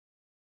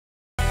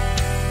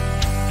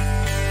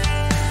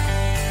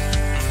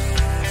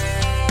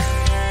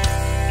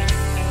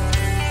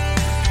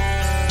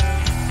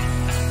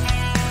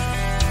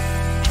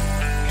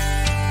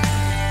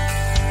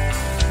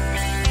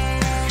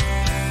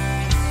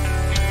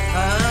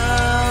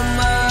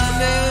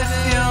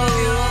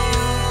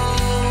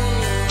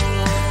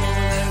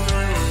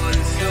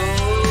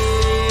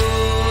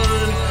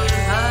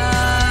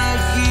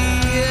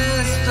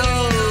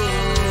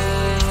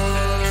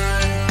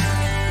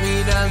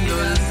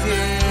mirando el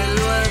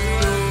cielo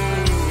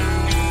azul.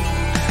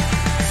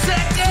 Sé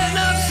que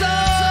no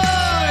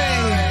soy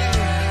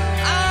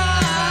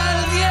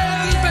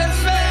alguien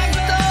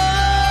perfecto,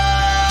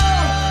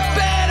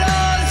 pero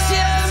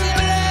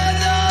siempre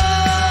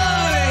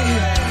doy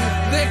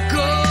de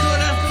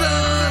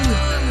corazón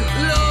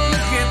lo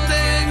que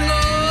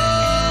tengo.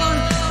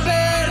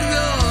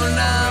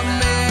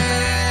 Perdóname,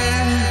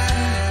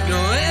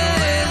 no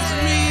es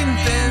mi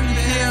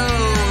intención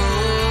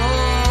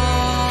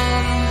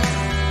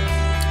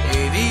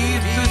herir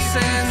tus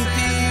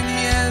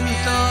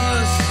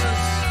sentimientos.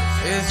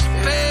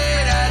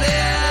 Esperaré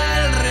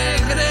al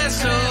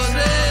regreso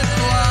de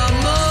tu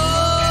amor.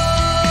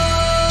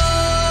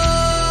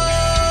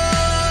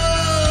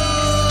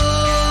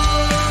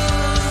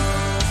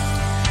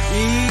 ¿Y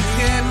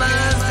qué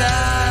más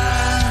da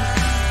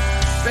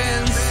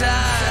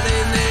pensar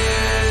en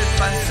el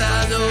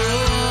pasado?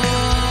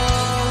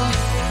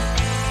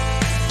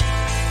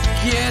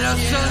 Quiero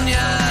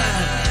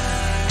soñar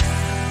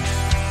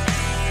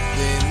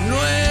de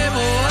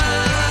nuevo a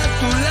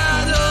tu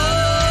lado.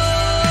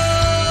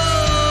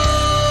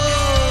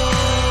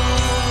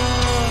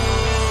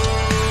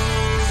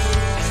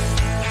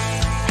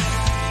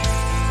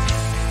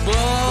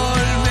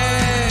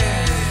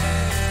 Volver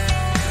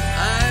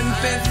a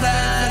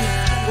empezar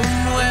un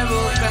nuevo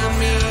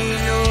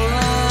camino.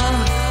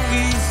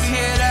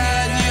 Quisiera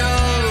yo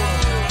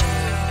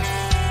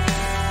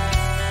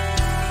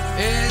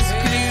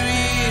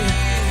escribir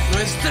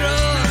nuestro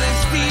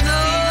destino.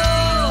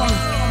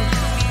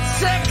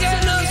 Sé que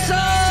no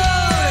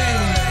soy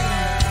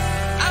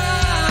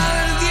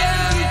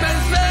alguien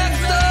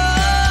perfecto,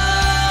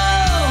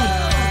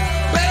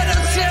 pero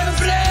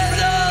siempre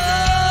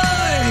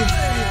doy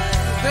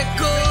de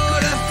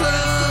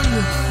corazón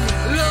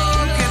lo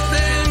que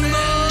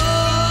tengo.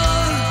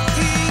 ¿Y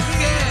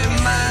qué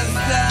más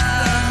da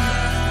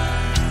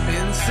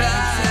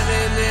pensar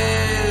en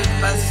el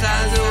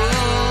pasado?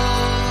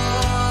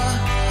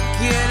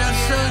 Quiero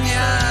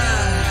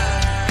soñar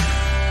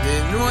de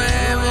nuevo